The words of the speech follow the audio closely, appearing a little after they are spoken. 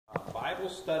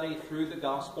Bible study through the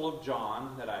Gospel of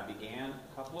John that I began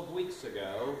a couple of weeks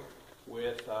ago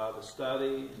with the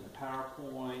study and the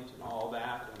PowerPoint and all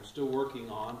that I'm still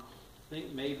working on. I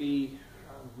think maybe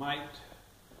might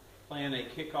plan a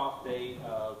kickoff date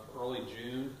of early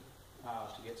June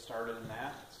to get started in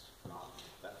that. It's not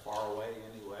that far away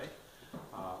anyway.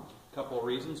 A couple of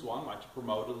reasons. One, I'd like to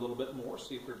promote it a little bit more,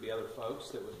 see if there'd be other folks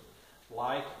that would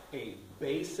like a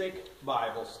basic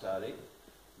Bible study,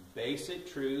 basic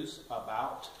truths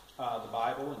about the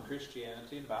Bible and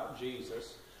Christianity and about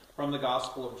Jesus from the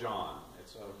Gospel of John.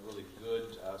 It's a really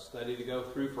good study to go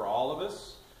through for all of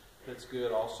us. That's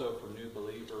good also for new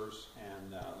believers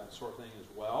and that sort of thing as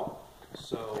well.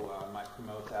 So I might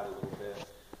promote that a little bit.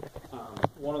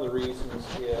 One of the reasons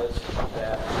is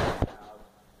that I have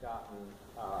gotten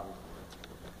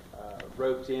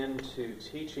roped into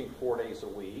teaching 4 days a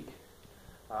week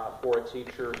for a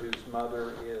teacher whose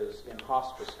mother is in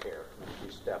hospice care. She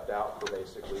stepped out for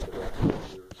basically the rest of the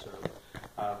year. So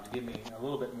to give me a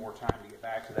little bit more time to get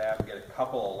back to that and get a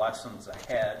couple of lessons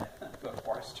ahead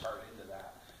before I start into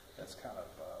that. That's kind of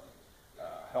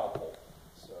helpful.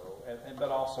 So, but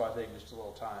also I think just a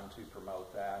little time to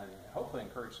promote that and hopefully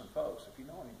encourage some folks. If you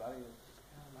know anybody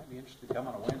that might be interested to come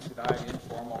on a Wednesday night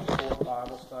informal short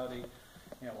Bible study,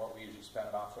 you know, what we usually spend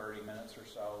about 30 minutes or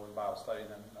so in Bible study,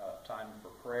 then time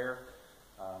for prayer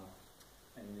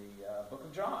in the book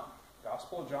of John,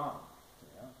 Gospel of John. You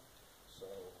know? So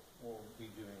we'll be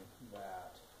doing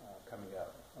that coming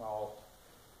up. I'll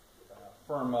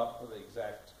firm up the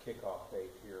exact kickoff date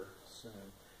here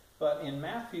soon. But in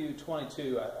Matthew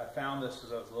 22, I found this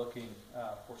as I was looking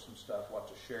for some stuff, what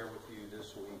to share with you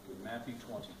this week. In Matthew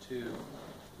 22,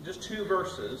 just 2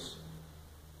 verses.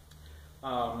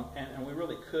 And we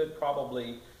really could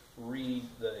probably read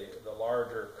the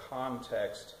larger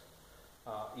context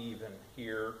even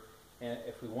here. And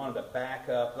if we wanted to back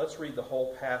up, let's read the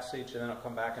whole passage, and then I'll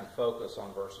come back and focus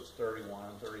on verses 31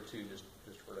 and 32 just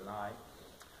for tonight.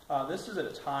 This is at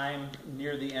a time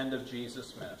near the end of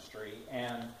Jesus' ministry,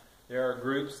 and there are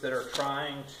groups that are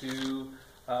trying to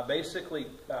basically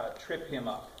trip him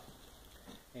up.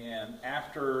 And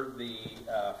after the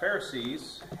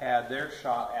Pharisees had their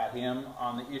shot at him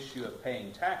on the issue of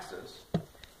paying taxes,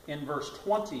 in verse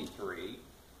 23,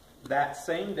 that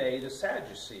same day the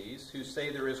Sadducees, who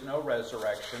say there is no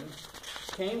resurrection,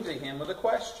 came to him with a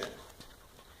question.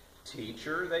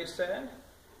 "Teacher," they said,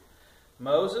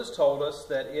 "Moses told us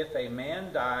that if a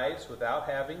man dies without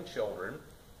having children,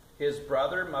 his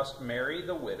brother must marry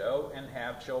the widow and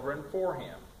have children for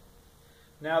him.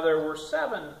 Now there were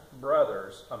 7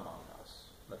 brothers among us.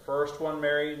 The first one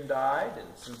married and died,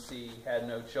 and since he had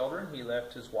no children, he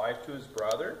left his wife to his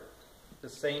brother. The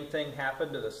same thing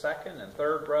happened to the second and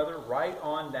third brother, right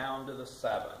on down to the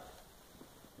 7th.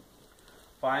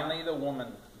 Finally, the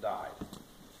woman died.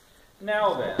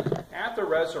 Now then, at the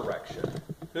resurrection,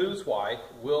 whose wife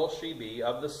will she be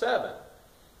of the 7,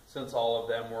 since all of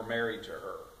them were married to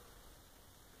her?"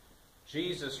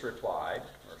 Jesus replied,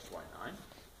 verse 29,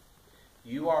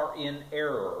 "You are in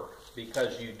error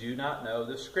because you do not know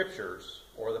the Scriptures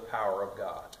or the power of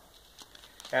God.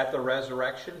 At the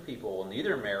resurrection, people will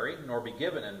neither marry nor be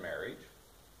given in marriage.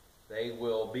 They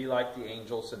will be like the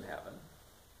angels in heaven.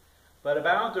 But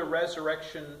about the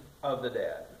resurrection of the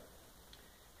dead,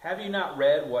 have you not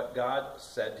read what God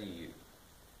said to you?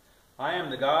 I am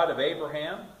the God of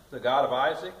Abraham, the God of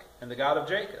Isaac, and the God of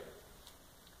Jacob.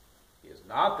 He is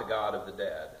not the God of the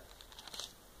dead,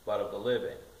 but of the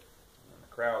living." When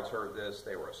the crowds heard this,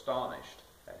 they were astonished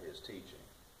at his teaching.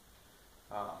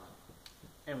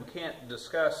 And we can't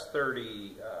discuss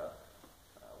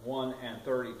 31 and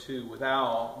 32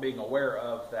 without being aware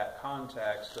of that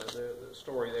context, the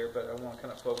story there, but I want to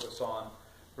kind of focus on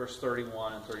verse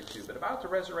 31 and 32. "But about the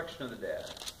resurrection of the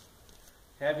dead,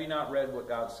 have you not read what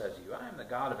God said to you? I am the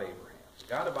God of Abraham, the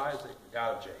God of Isaac, the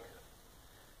God of Jacob.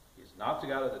 He is not the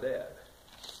God of the dead,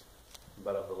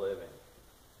 but of the living."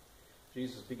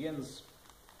 Jesus begins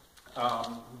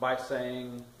by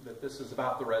saying that this is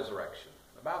about the resurrection.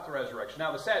 About the resurrection.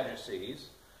 Now the Sadducees,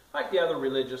 like the other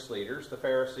religious leaders, the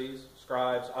Pharisees,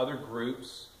 scribes, other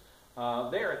groups,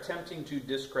 they're attempting to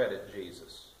discredit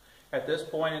Jesus. At this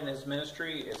point in his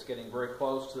ministry, it's getting very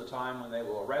close to the time when they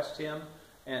will arrest him,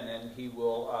 and then he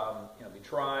will be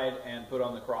tried and put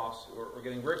on the cross. We're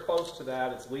getting very close to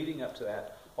that. It's leading up to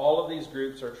that. All of these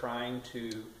groups are trying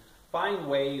to find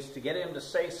ways to get him to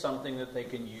say something that they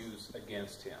can use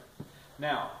against him.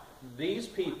 Now, these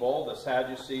people, the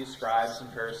Sadducees, scribes,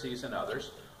 and Pharisees, and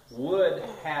others, would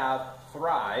have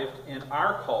thrived in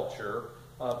our culture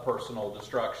of personal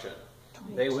destruction.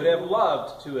 They would have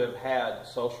loved to have had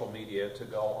social media to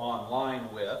go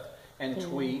online with and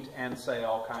tweet and say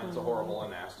all kinds of horrible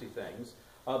and nasty things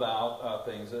about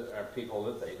things that are people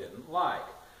that they didn't like.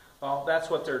 Well, that's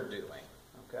what they're doing.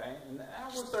 Okay, and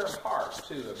that was their heart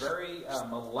too, a very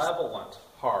malevolent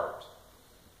heart.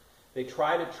 They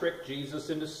try to trick Jesus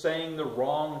into saying the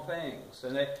wrong things,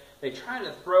 and they try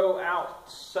to throw out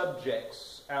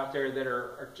subjects out there that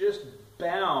are just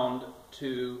bound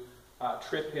to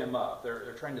trip him up.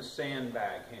 They're trying to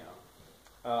sandbag him,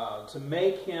 to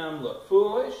make him look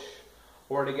foolish,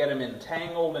 or to get him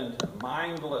entangled into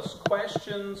mindless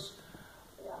questions,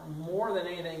 or more than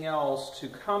anything else, to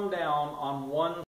come down on one